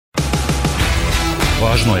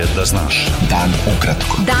Važno je da znaš. Dan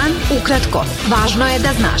ukratko. Dan ukratko. Važno je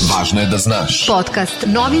da znaš. Važno je da znaš. Podcast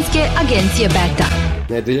novinske agencije Beta.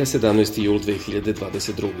 Nedelja 17. jul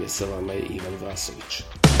 2022. Sa vama je Ivan Vasović.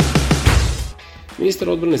 Ministar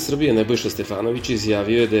odbrane Srbije Nebojša Stefanović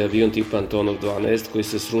izjavio je da je avion tipa Antonov 12 koji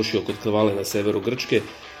se srušio kod Kavale na severu Grčke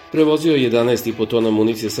prevozio 11,5 tona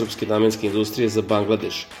municije srpske namenske industrije za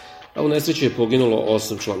Bangladeš, a u nesreći je poginulo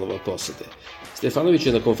 8 članova posade. Stefanović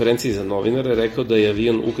je na konferenciji za novinare rekao da je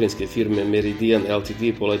avion ukrajinske firme Meridian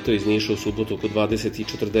Ltd poletao iz Niša u subotu oko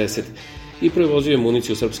 20:40 i prevozio je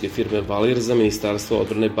municiju srpske firme Valir za Ministarstvo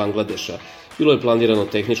odbrane Bangladeša. Bilo je planirano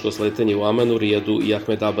tehničko sletanje u Amanu, Rijadu i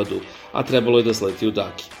Ahmedabadu, a trebalo je da sleti u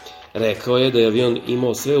Daki. Rekao je da je avion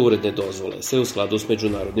imao sve uredne dozvole, sve u skladu s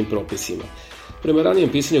međunarodnim propisima. Prema ranijem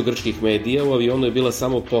pisanju grčkih medija, u avionu je bila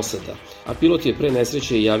samo posada, a pilot je pre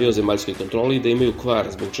nesreće javio zemaljskoj kontroli da imaju kvar,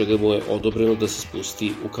 zbog čega mu je odobreno da se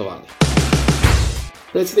spusti u Kavali.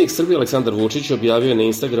 Predsjednik Srbije Aleksandar Vučić objavio je na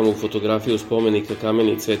Instagramu fotografiju spomenika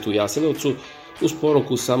Kameni cvet u Jasenovcu uz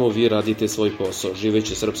poruku "Samo vi radite svoj posao,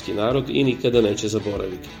 živeće srpski narod i nikada neće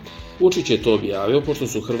zaboraviti". Vučić je to objavio pošto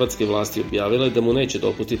su hrvatske vlasti objavile da mu neće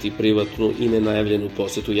dopustiti privatnu i nenajavljenu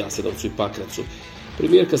posetu Jasenovcu i Pakracu.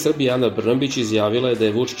 Premijerka Srbije Ana Brnabić izjavila je da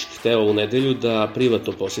je Vučić hteo u nedelju da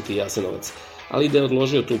privatno poseti Jasenovac, ali da je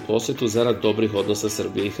odložio tu posetu zarad dobrih odnosa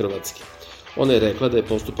Srbije i Hrvatske. Ona je rekla da je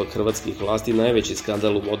postupak hrvatskih vlasti najveći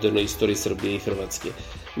skandal u modernoj istoriji Srbije i Hrvatske.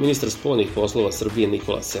 Ministar spoljnih poslova Srbije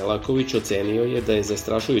Nikola Selaković ocenio je da je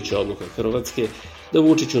zastrašujuća odluka Hrvatske da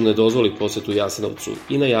Vučiću ne dozvoli posetu Jasenovcu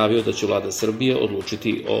i najavio da će vlada Srbije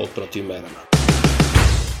odlučiti o protivmerama.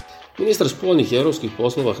 Ministar spoljnih i evropskih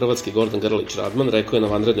poslova Hrvatske Gordan Grlić Radman rekao je na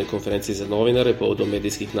vanrednoj konferenciji za novinare povodom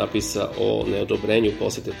medijskih napisa o neodobrenju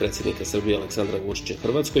posete predsjednika Srbije Aleksandra Vučića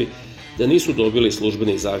Hrvatskoj da nisu dobili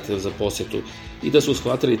službeni zahtev za posetu i da su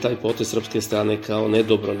shvatili taj potez srpske strane kao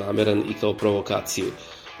nedobronameran i kao provokaciju.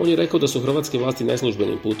 On je rekao da su hrvatske vlasti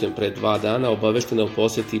neslužbenim putem pre 2 dana obaveštene o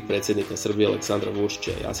poseti predsjednika Srbije Aleksandra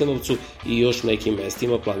Vučića Jasenovcu i još nekim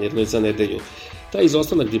mestima planiranoj za nedelju. Taj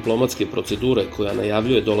izostanak diplomatske procedure koja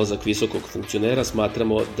najavljuje dolazak visokog funkcionera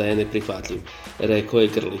smatramo da je neprihvatljiv, rekao je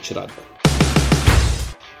Grlić Radman.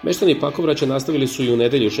 Meštani Pakovraća nastavili su i u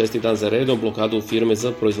nedelju 6. dan za redom blokadu firme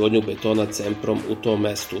za proizvodnju betona Cemprom u tom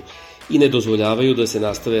mestu i ne dozvoljavaju da se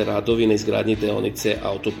nastave radovi na izgradnji deonice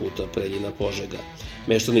autoputa Preljina-Požega.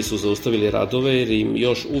 Meštani su zaustavili radove jer im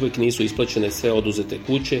još uvek nisu isplaćene sve oduzete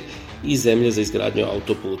kuće i zemlje za izgradnju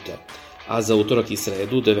autoputa. A za utorak i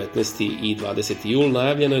sredu, 19. i 20. jul,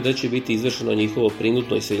 najavljeno je da će biti izvršeno njihovo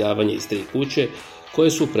prinudno iseljavanje iz 3 kuće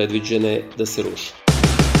koje su predviđene da se ruše.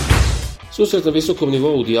 Susret na visokom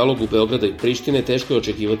nivou u dijalogu Beograda i Prištine teško je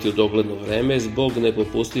očekivati u dogledno vreme zbog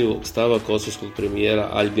nepopustljivog stava kosovskog premijera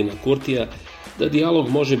Aljbina Kurtija da dijalog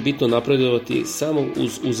može bitno napredovati samo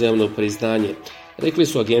uz uzajamno priznanje, rekli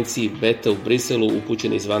su agenciji Beta u Briselu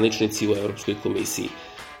upućeni zvaničnici u Evropskoj komisiji.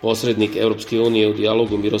 Posrednik Evropske unije u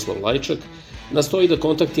dijalogu Miroslav Lajčak nastoji da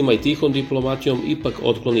kontaktima i tihom diplomatijom ipak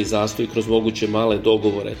otkloni zastoj kroz moguće male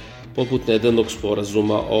dogovore, poput nedavnog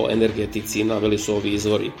sporazuma o energetici, naveli su ovi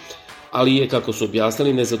izvori. Ali je, kako su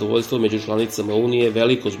objasnili, nezadovoljstvo među članicama Unije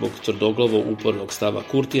veliko zbog tvrdoglavo upornog stava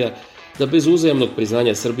Kurtija da bez uzajamnog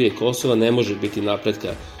priznanja Srbije i Kosova ne može biti napretka,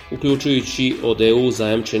 uključujući od EU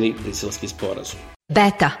zajamčeni briselski sporazum.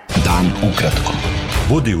 Beta. Dan ukratko.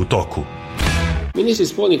 Budi u toku. Ministri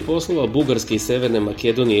spoljnih poslova Bugarske i Severne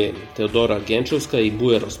Makedonije Teodora Genčevska i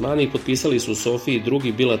Bujar Osmani potpisali su u Sofiji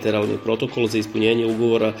drugi bilateralni protokol za ispunjenje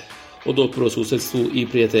ugovora o dobrosusedstvu i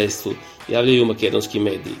prijateljstvu, javljaju makedonski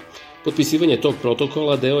mediji. Potpisivanje tog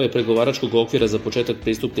protokola deo je pregovaračkog okvira za početak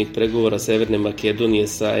pristupnih pregovora Severne Makedonije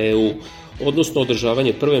sa EU, odnosno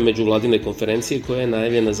održavanje prve međuvladine konferencije koja je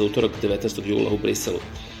najavljena za utorak 19. jula u Briselu.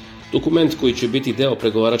 Dokument koji će biti deo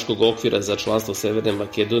pregovaračkog okvira za članstvo Severne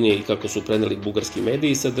Makedonije i kako su preneli bugarski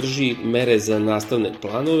mediji sadrži mere za nastavne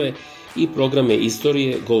planove i programe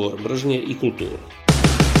istorije, govor mržnje i kulturu.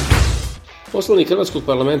 Poslanik Hrvatskog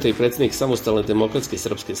parlamenta i predsjednik Samostalne demokratske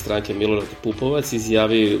srpske stranke Milorad Pupovac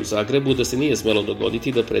izjavio je u Zagrebu da se nije smelo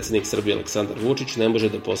dogoditi da predsjednik Srbije Aleksandar Vučić ne može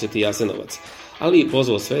da poseti Jasenovac, ali i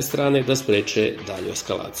pozvao sve strane da spreče dalju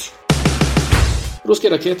eskalaciju. Ruske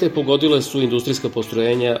rakete pogodile su industrijska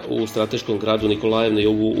postrojenja u strateškom gradu Nikolajev na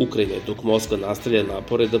jugu Ukrajine, dok Moskva nastavlja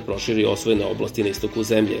napore da proširi osvojene oblasti na istoku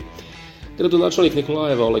zemlje. Gradonačelnik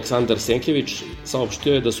Nikolajeva Aleksandar Senkević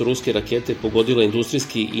saopštio je da su ruske rakete pogodile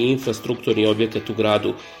industrijski i infrastrukturni objekat u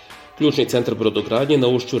gradu, ključni centar brodogradnje na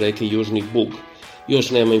ušću reke Južni Bug.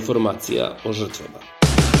 Još nema informacija o žrtvama.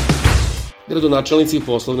 Gradonačelnici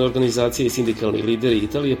poslovne organizacije i sindikalni lideri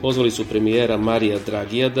Italije pozvali su premijera Marija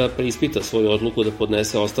Dragija da preispita svoju odluku da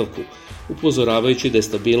podnese ostavku, upozoravajući da je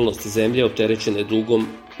stabilnost zemlje opterećene dugom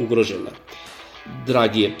ugrožena.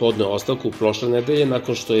 Dragi je podneo ostavku prošle nedelje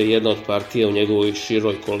nakon što je jedna od partija u njegovoj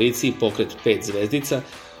široj koaliciji, Pokret 5 zvezdica,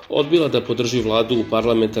 odbila da podrži vladu u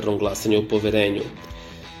parlamentarnom glasanju o poverenju.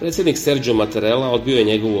 Predsjednik Sergio Mattarella odbio je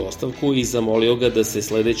njegovu ostavku i zamolio ga da se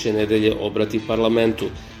sledeće nedelje obrati parlamentu,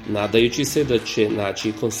 nadajući se da će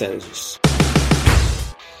naći konsenzus.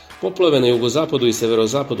 Poplave na jugozapadu i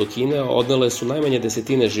severozapadu Kine odnele su najmanje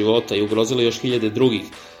desetine života i ugrozile još hiljade drugih,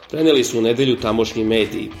 preneli su u nedelju tamošnji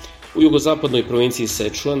mediji. U jugozapadnoj provinciji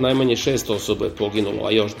Sečuan najmanje 6 osoba je poginulo,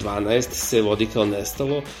 a još 12 se vodi kao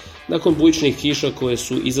nestalo, nakon bujičnih kiša koje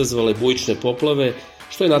su izazvale bujične poplave,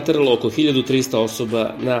 što je nateralo oko 1300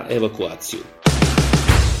 osoba na evakuaciju.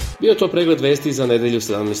 Bio to pregled vesti za nedelju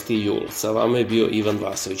 17. jul. Sa vama je bio Ivan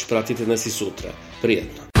Vasović. Pratite nas i sutra.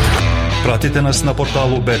 Prijetno. Pratite nas na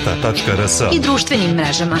portalu beta.rs I društvenim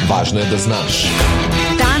mrežama. Važno je da znaš.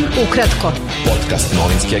 Dan ukratko. Podcast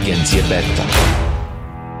novinske agencije Beta.